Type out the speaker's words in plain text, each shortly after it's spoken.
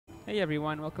Hey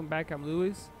everyone, welcome back. I'm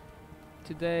Lewis.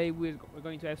 Today we're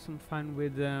going to have some fun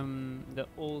with the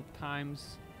old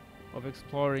times of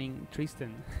exploring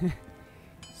Tristan.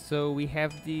 So we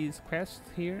have this quest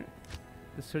here,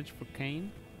 the search for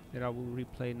Cain, that I will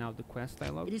replay now the quest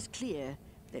dialogue. It is clear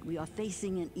that we are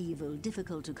facing an evil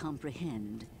difficult to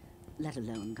comprehend, let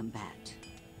alone combat.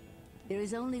 There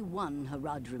is only one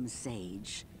Haradrim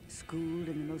sage, schooled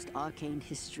in the most arcane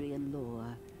history and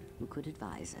lore, who could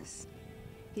advise us.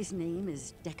 His name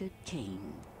is Deckard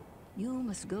Cain. You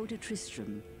must go to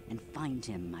Tristram and find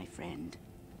him, my friend.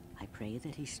 I pray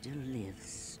that he still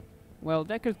lives. Well,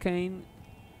 Deckard Cain,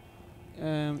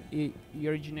 he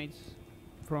originates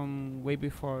from way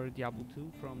before Diablo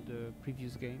 2, from the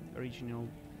previous game, original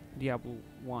Diablo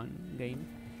 1 game.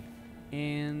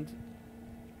 And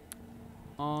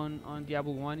on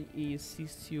Diablo 1, he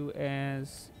assists you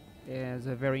as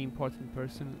a very important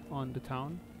person on the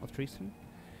town of Tristram,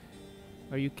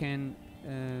 where you can,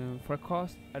 for a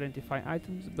cost, identify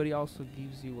items, but he also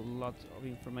gives you a lot of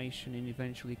information and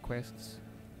eventually quests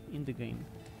in the game.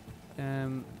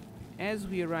 As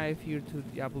we arrive here to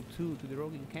Diablo 2, to the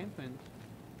rogue encampment,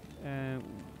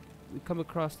 we come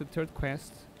across the third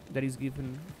quest that is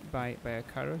given by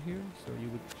Akara here, so you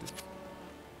would just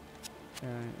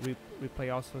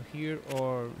replay also here,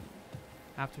 or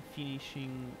after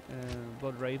finishing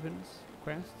Blood Raven's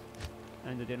quest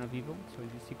and the Den of Evil, so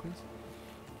it's a sequence,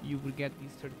 you will get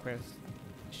this third quest.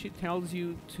 She tells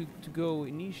you to go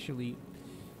initially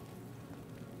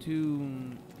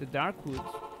to the Darkwood,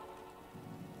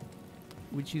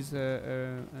 which is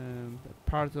a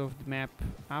part of the map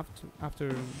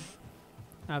after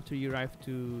you arrive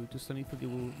to Stonyfield.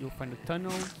 You'll find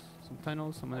some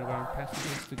tunnels, some underground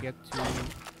passages to get to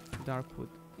Darkwood.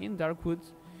 In Darkwood,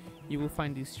 you will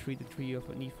find this tree, the tree of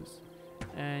Aniphus,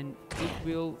 and it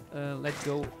will let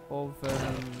go of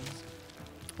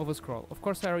a scroll. Of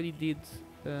course, I already did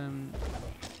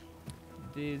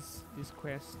this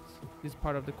quest, this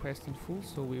part of the quest in full,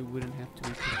 so we wouldn't have to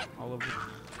repeat all of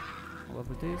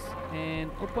this.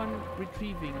 And upon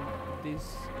retrieving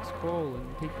this scroll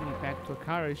and taking it back to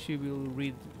Akara, she will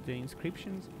read the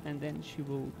inscriptions, and then she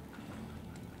will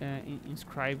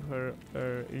inscribe her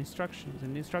instructions.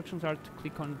 And the instructions are to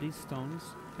click on these stones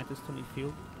at the stony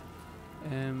field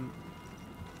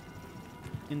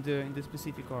in the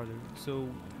specific order. So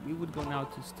we would go now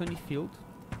to Stonyfield,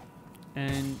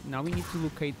 and now we need to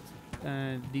locate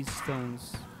these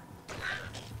stones.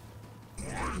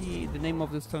 The name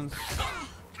of the stones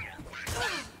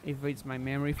evades my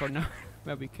memory for now,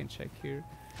 but we can check here.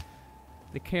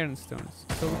 The cairn stones.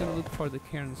 So we're gonna look for the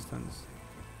cairn stones.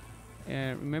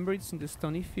 Remember, it's in the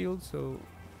stony field, so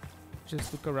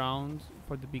just look around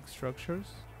for the big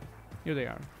structures. Here they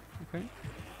are. Okay,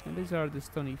 and these are the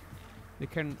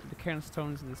cairn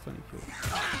stones in the stony field.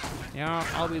 They are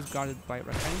always guarded by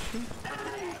Rakanshi,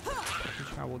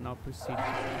 which I will now proceed to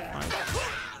fight.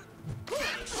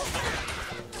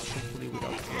 Hopefully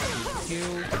without being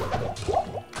killed.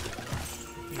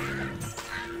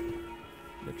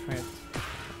 The threat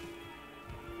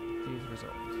is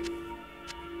resolved.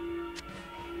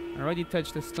 I already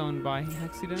touched the stone by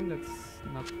accident. That's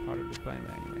not part of the plan,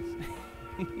 but anyways.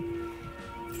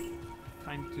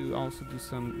 Time to also do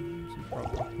some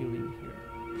proper healing here.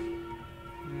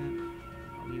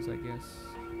 I'll use, I guess.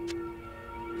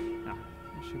 I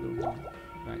should go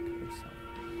back herself.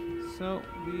 So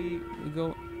we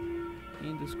go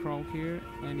in the scroll here,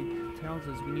 and it tells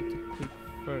us we need to click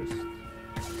first.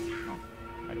 Oh,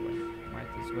 by the way,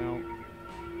 might as well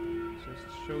just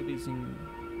show this in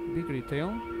bigger detail.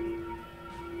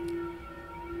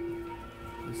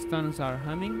 The stones are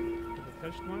humming to the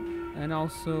touch mark, and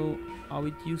also how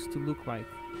it used to look like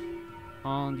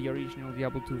on the original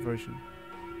Diablo 2 version,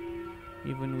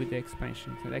 even with the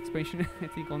expansion. So the expansion I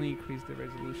think only increased the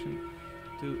resolution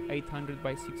to 800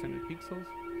 by 600 pixels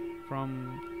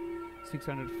from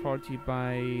 640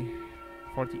 by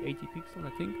 4080 pixels, I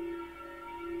think.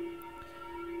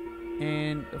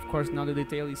 And of course now the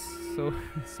detail is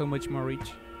so much more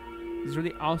rich. It's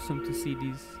really awesome to see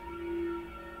these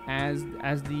as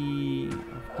the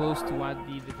close to what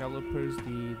the developers,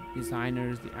 the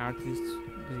designers, the artists,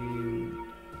 the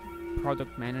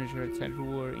product manager, etc.,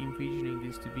 were envisioning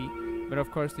this to be. But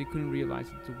of course they couldn't realize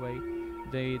it the way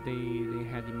they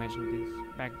had imagined this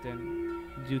back then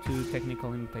due to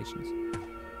technical limitations.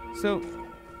 So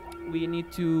we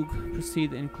need to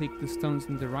proceed and click the stones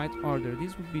in the right order.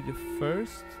 This would be the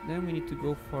first, then we need to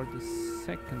go for the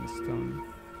second stone.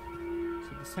 So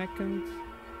the second,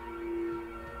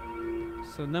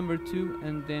 so number 2,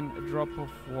 and then a drop of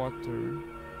water.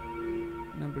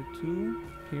 Number 2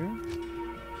 here,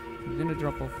 and then a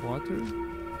drop of water.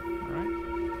 right?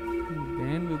 And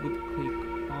then we would click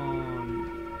on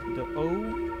the O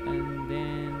and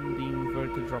then the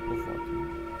inverted drop of water.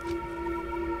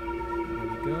 There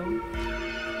we go.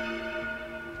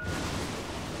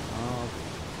 Oh,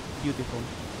 beautiful.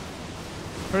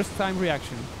 First time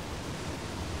reaction.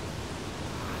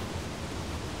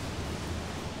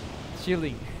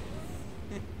 Chilling.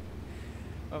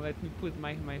 Oh, let me put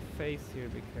my face here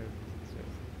because it's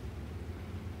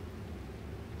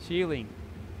just chilling.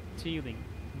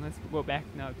 Let's go back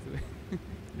now to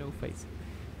no face.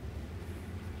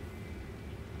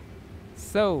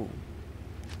 So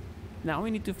now we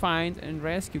need to find and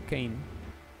rescue Cain.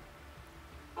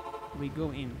 We go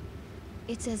in.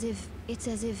 It's as if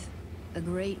a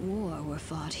great war were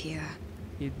fought here.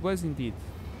 It was indeed.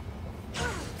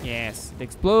 Yes, it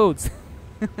explodes.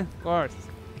 Of course.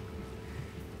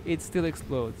 It still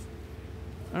explodes.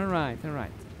 Alright.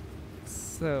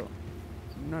 So,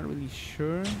 I'm not really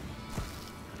sure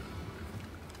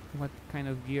what kind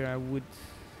of gear I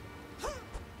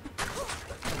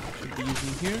should be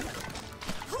using here.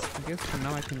 I guess for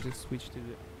now I can just switch to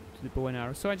the bow and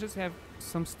arrow. So I just have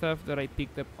some stuff that I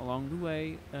picked up along the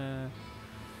way.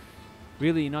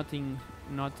 Really nothing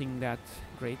that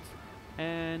great.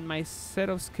 And my set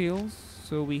of skills,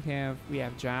 so we have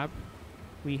jab,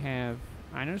 we have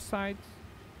inner sight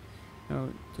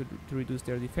to reduce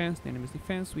their defense, the enemy's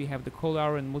defense. We have the cold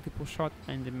arrow and multiple shot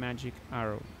and the magic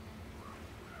arrow,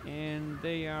 and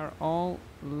they are all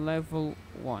level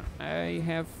 1. I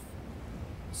have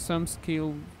some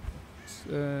skill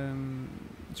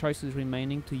choices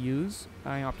remaining to use.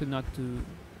 I opted not to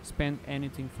spend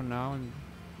anything for now, and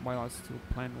while I still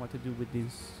plan what to do with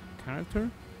this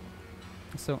character.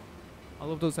 So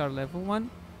all of those are level 1,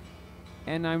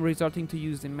 and I'm resorting to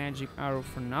use the magic arrow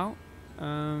for now.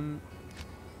 Of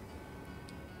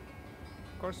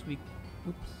course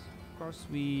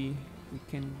we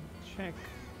can check.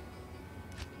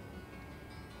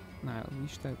 Now I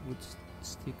wish that would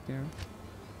stick there.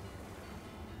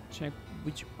 Check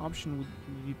which option would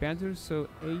be better. So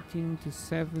 8 to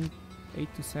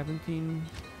 17.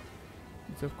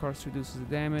 It of course reduces the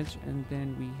damage, and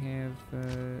then we have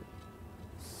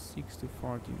 6 to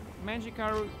 14. Magic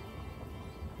arrow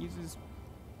uses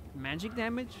magic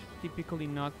damage, typically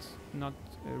not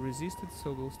resisted,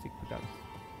 so we'll stick with that.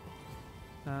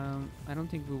 I don't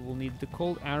think we will need the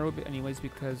cold arrow, but anyways,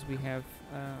 because we have,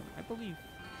 I believe,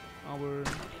 our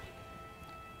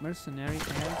mercenary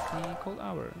has the cold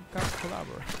arrow.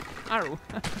 Arrow.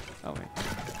 Oh my,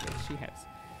 yes, she has.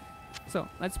 So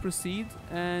let's proceed,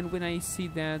 and when I see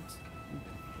that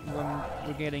when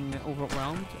we're getting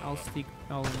overwhelmed, I'll switch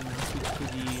to the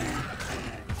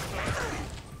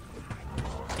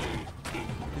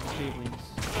javelins.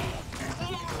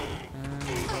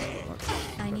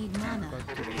 I need mana.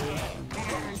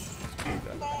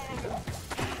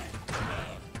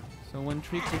 So one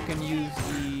trick, you can use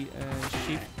the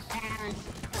shift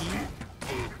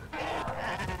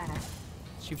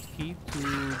key to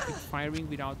keep firing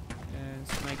without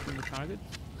sniping the target.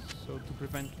 So to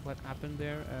prevent what happened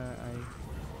there, I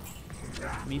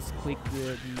misclicked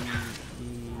the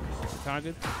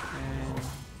target, and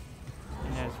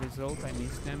as a result I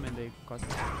missed them and they got me.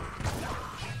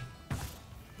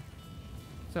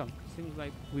 So seems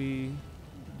like we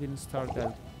didn't start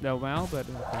that well, but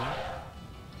okay.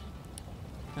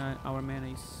 Our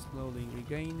mana is slowly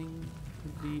regaining.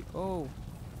 Oh,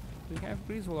 we have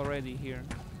Griswold already here.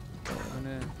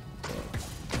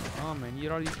 Oh man, you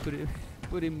already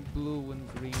put in blue and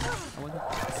green. I wanted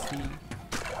to see.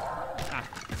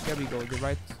 There we go, the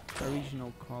right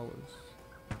original colors.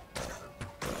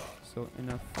 So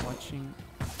enough watching.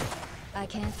 I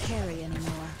can't carry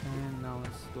anymore. And now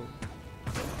let's go.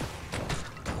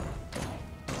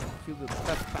 Kill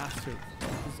that bastard.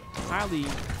 He's highly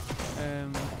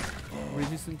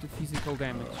resistant to physical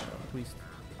damage, at least.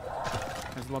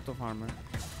 Has a lot of armor.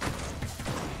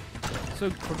 So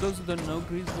for those who don't know,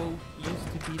 Griswold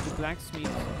used to be the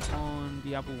blacksmith on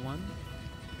Diablo 1,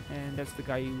 and that's the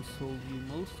guy who sold you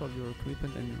most of your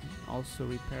equipment and also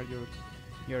repaired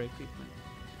your equipment.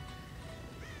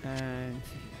 And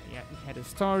yeah, he had a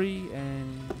story,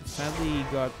 and sadly he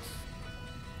got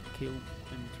killed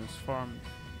and transformed,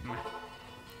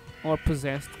 or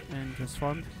possessed and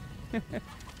transformed.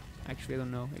 Actually, I don't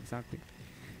know exactly.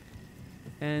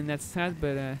 And that's sad,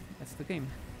 but that's the game.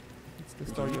 It's the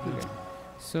story of the game.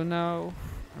 So now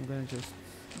I'm gonna just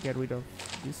get rid of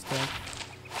this stuff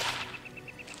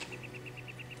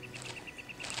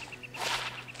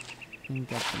and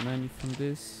get the money from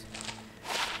this.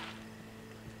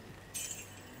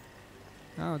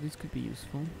 Oh, this could be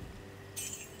useful.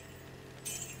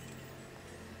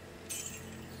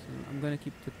 So I'm gonna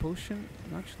keep the potion.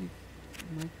 Actually,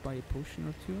 I might buy a potion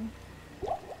or two.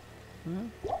 I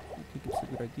think it's a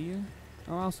good idea.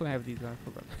 I also have these, I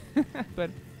forgot. But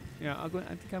yeah, I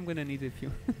think I'm gonna need a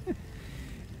few.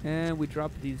 And we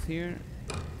drop these here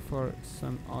for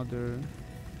some other.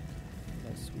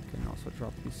 Yes, we can also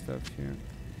drop this stuff here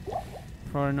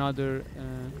for another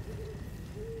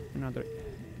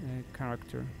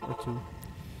character or two.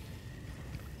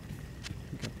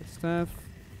 We got the stuff.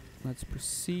 Let's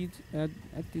proceed at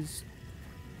this.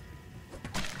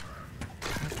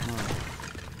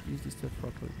 Use this stuff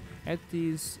properly. At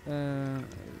this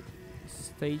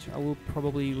stage, I will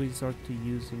probably resort to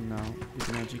using now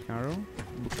the magic arrow.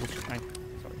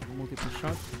 Multiple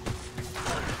shot.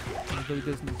 Although it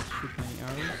doesn't shoot many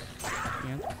arrows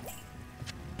yet.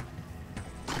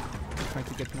 Try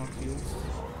to get more kills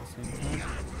at the same time.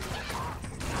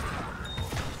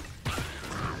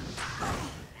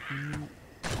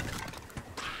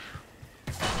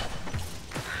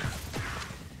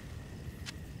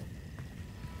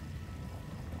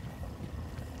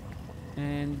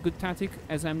 And good tactic,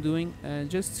 as I'm doing,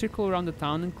 just circle around the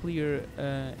town and clear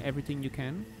everything you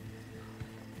can.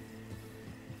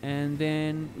 And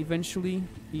then eventually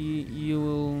you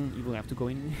will have to go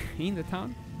in in the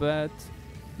town, but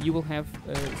you will have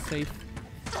safe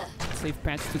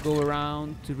paths to go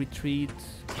around, to retreat.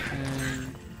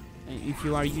 And if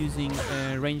you are using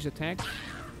ranged attacks,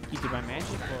 either by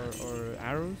magic or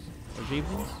arrows or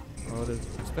javelins or other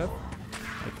stuff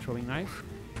like throwing knives,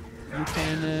 you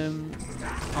can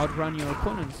outrun your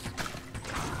opponents.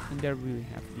 And there we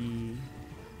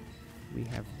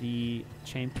have the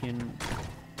champion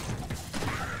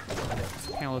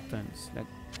skeletons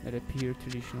that appear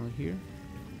traditionally here.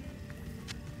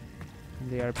 And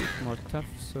they are a bit more tough,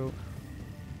 so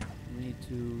you need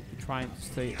to try to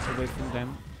stay away from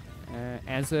them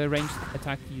as a ranged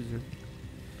attack user.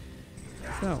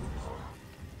 So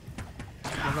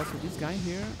there's also this guy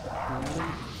here.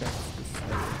 That's the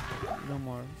slayer. No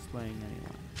more slaying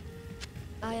anyone.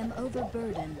 I am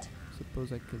overburdened.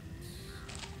 Suppose I could.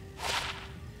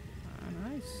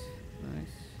 Nice.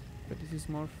 But this is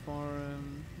more for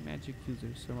magic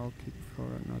users, so I'll keep for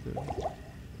another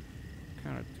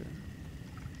character.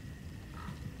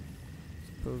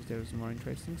 Suppose there's more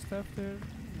interesting stuff there.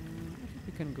 I think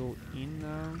we can go in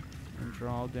now and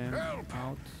draw them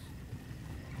out.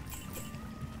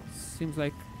 Seems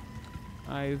like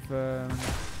I've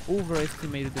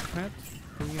overestimated the threat.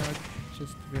 They are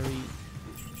just very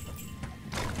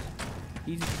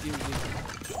easy to deal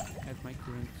with at my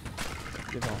current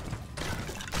development.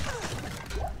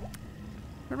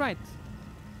 Alright,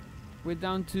 we're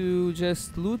down to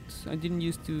just loot. I didn't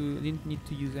need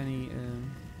to use any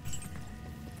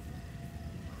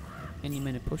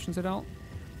mana potions at all.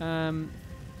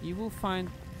 You will find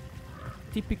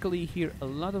typically here a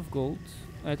lot of gold,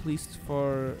 at least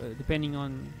for depending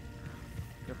on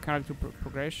your character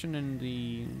progression and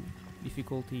the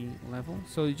difficulty level.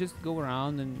 So you just go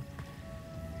around and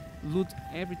loot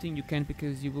everything you can,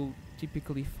 because you will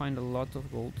typically find a lot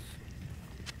of gold.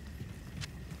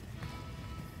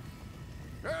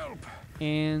 Help!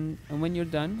 And when you're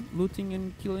done looting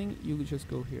and killing, you just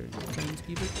go here and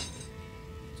transcribe it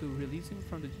to release him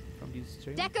from this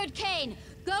jail. Deckard Cain,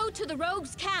 go to the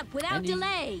rogues' camp without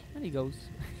delay. And he goes.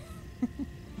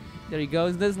 There he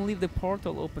goes. Doesn't leave the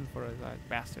portal open for us, that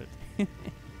bastard.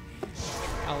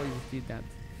 Always did that.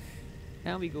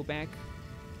 Now we go back.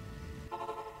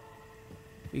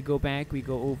 We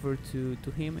go over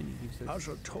to him, and he gives us... As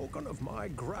a token of my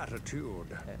gratitude,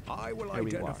 I will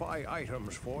identify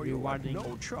items for you at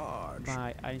no charge.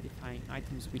 By identifying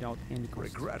items without any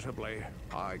cost. Regrettably,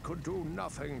 I could do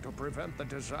nothing to prevent the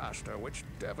disaster which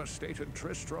devastated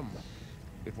Tristram.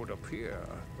 It would appear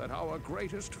that our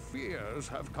greatest fears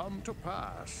have come to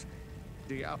pass.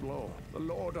 Diablo, the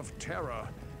Lord of Terror,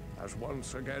 has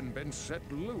once again been set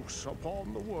loose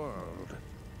upon the world.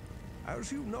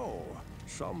 As you know,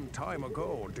 some time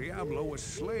ago, Diablo was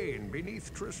slain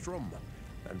beneath Tristram,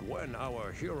 and when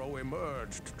our hero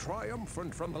emerged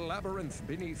triumphant from the labyrinth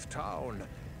beneath town,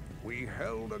 we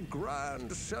held a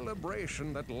grand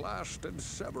celebration that lasted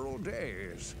several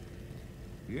days.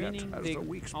 Yet, Meaning as the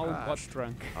weeks passed,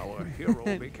 drunk. our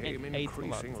hero became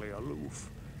increasingly aloof.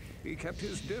 He kept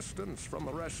his distance from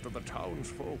the rest of the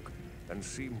townsfolk and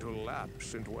seemed to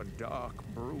lapse into a dark,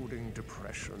 brooding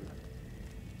depression.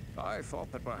 I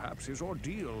thought that perhaps his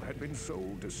ordeal had been so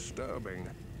disturbing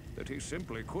that he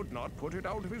simply could not put it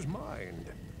out of his mind.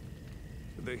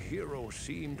 The hero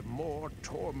seemed more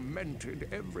tormented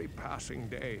every passing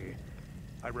day.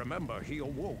 I remember he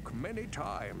awoke many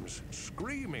times,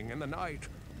 screaming in the night,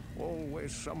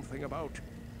 always something about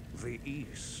the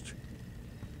East.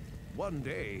 One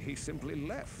day he simply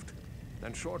left,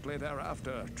 and shortly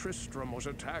thereafter Tristram was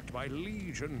attacked by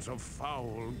legions of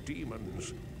foul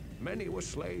demons. Many were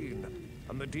slain,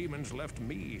 and the demons left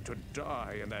me to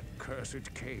die in that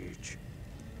cursed cage.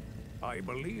 I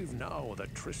believe now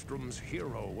that Tristram's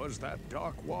hero was that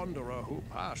dark wanderer who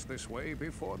passed this way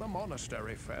before the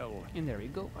monastery fell. And there you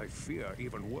go. I fear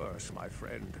even worse, my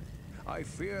friend. I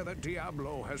fear that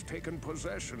Diablo has taken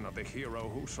possession of the hero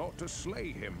who sought to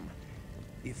slay him.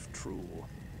 If true,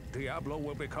 Diablo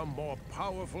will become more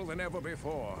powerful than ever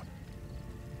before.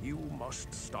 You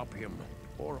must stop him,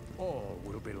 or all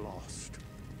will be lost.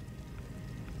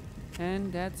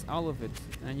 And that's all of it.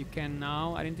 And you can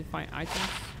now identify items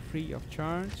free of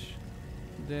charge.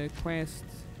 The quest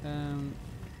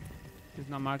is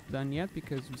not marked done yet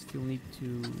because we still need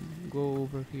to go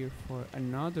over here for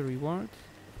another reward.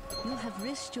 You have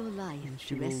risked your And life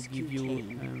she to will rescue give you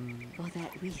Cain. For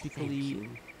that we thank typically you.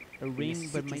 a ring,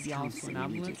 Your but maybe city's also council an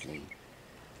amulet. immediately.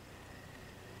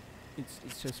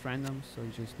 It's just random, so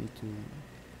you just need to,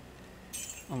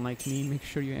 unlike me, make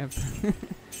sure you have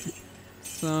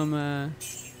some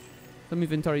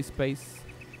inventory space.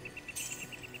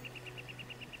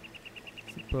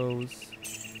 Suppose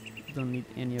you don't need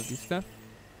any of this stuff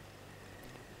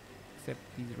except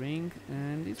this ring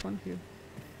and this one here.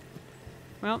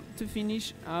 Well, to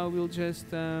finish, I will just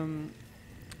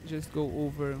go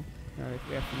over if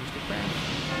we have finished the quest.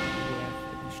 We will have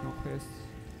additional quests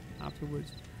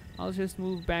afterwards. I'll just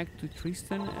move back to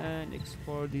Tristan and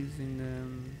explore this in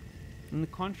the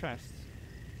contrast.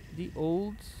 The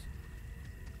old,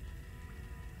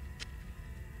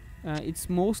 it's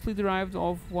mostly derived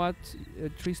of what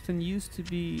Tristan used to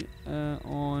be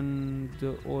on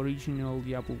the original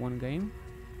Diablo 1 game.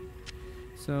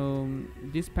 So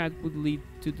this path would lead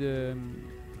to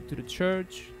the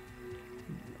church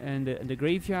and the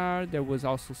graveyard. There was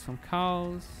also some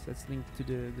cows that's linked to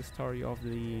the story of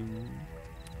the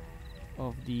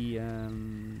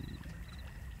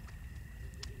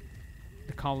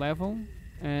cow level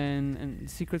and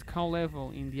secret cow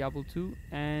level in Diablo 2,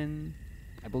 and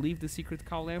I believe the secret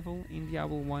cow level in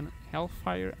Diablo 1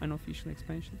 Hellfire unofficial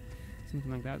expansion,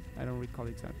 something like that. I don't recall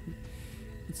exactly.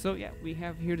 So yeah, we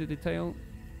have here the detail.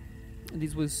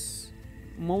 This was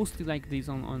mostly like this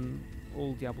on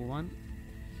old Diablo 1.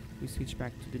 We switch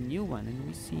back to the new one and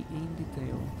we see in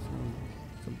detail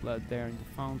some blood there in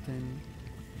the fountain.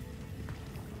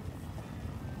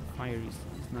 Fire is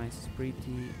nice, it's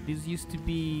pretty. This used to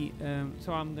be,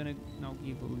 so I'm gonna now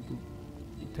give a little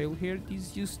detail here.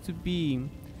 This used to be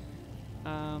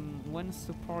one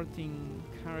supporting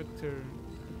character.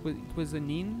 It was an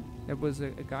inn. There was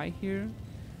a guy here.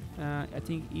 I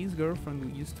think his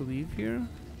girlfriend used to live here.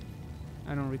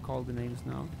 I don't recall the names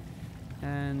now.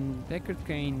 And Deckard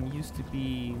Cain used to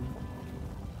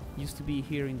be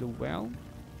here in the well,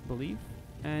 I believe.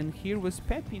 And here was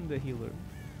Pepin the healer.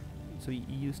 So he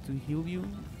used to heal you,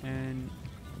 and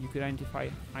you could identify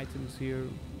items here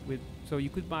with. So you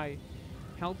could buy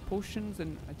health potions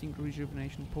and I think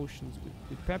rejuvenation potions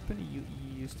with Pepin. You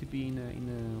used to be in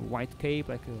a white cape,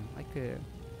 like a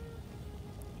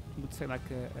I would say like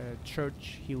a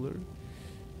church healer,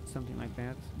 something like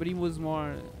that. But he was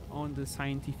more on the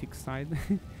scientific side.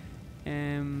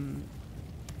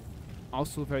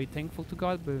 Also very thankful to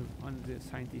God, but on the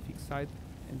scientific side.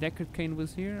 And Deckard Cain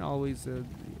was here, always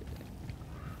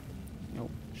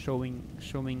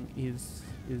showing his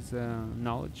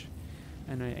knowledge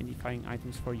and identifying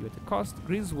items for you at a cost.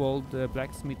 Griswold, the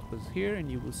blacksmith, was here, and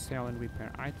you will sell and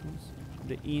repair items.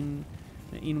 The inn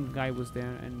guy was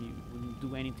there, and you wouldn't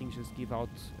do anything, just give out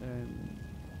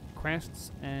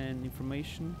quests and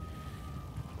information.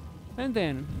 And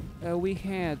then we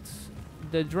had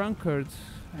the drunkard.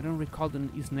 I don't recall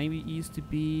his name. He used to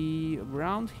be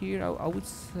around here. I would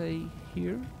say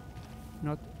here,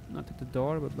 not at the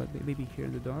door, but maybe here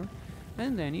at the door.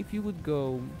 And then if you would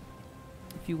go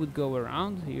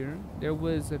around here, there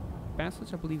was a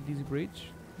passage. I believe this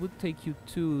bridge would take you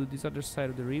to this other side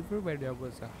of the river, where there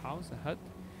was a house, a hut,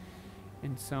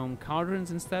 and some cauldrons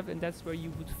and stuff, and that's where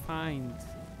you would find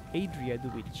Adria the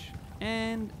witch.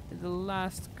 And the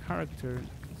last character,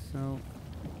 so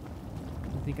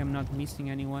I think I'm not missing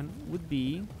anyone, would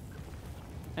be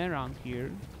around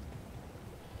here.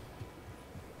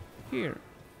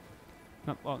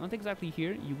 Not exactly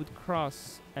here. You would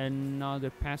cross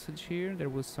another passage here. There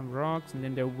was some rocks, and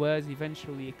then there was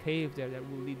eventually a cave there that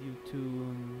will lead you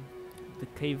to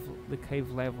the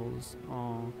cave levels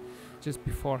just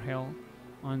before Hell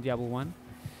on Diablo 1.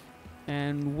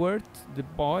 And Wirt, the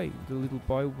little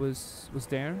boy, was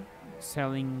there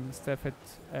selling stuff at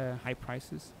high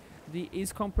prices.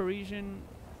 His comparison,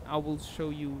 I will show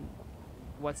you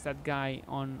what's that guy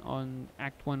on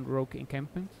Act 1 Rogue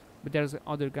Encampment, but there's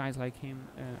other guys like him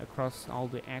across all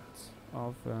the acts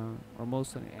of or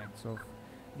most of the acts of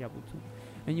Diablo 2.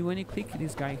 And when you click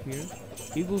this guy here,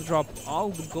 he will drop all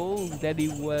the gold that he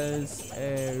was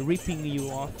ripping you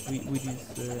off with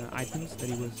his items that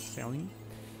he was selling.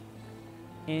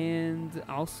 And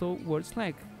also word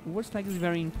slag. Word slag is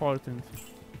very important.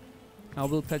 I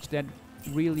will touch that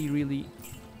really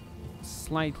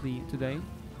slightly today.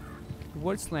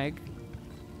 Word slag,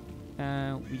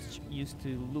 which used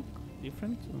to look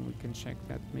different, and we can check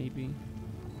that maybe.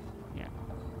 Yeah,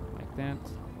 like that.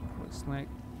 Word slag.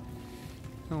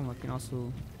 Oh, I can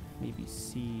also maybe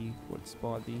see what's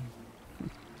body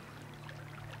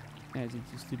as it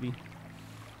used to be.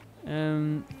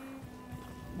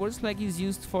 Word slag is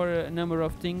used for a number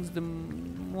of things. The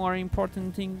more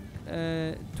important thing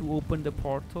to open the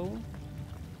portal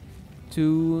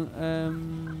to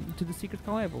the secret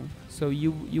level. So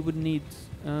you would need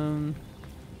a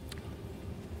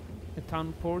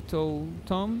town portal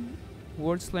tome,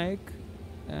 word slag,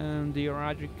 the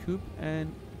Eradric cube,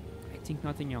 and I think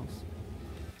nothing else.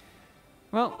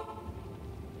 Well,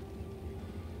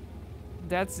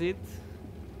 that's it.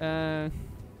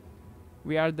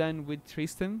 We are done with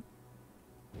Tristram,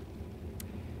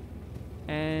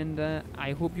 and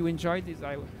I hope you enjoyed this.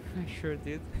 I sure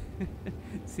did.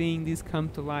 Seeing this come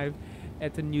to life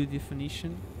at a new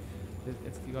definition.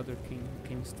 That's the other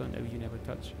Kingstone that you never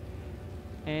touch.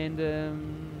 And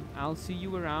I'll see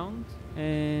you around,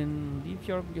 and leave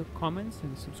your comments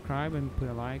and subscribe and put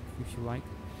a like if you like.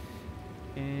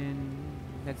 And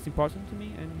that's important to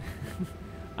me, and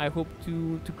I hope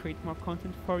to create more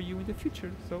content for you in the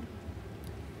future. So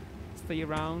stay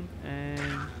around, and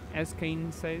as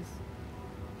Cain says,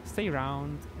 stay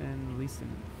around and listen.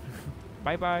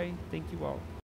 Bye bye. Thank you all.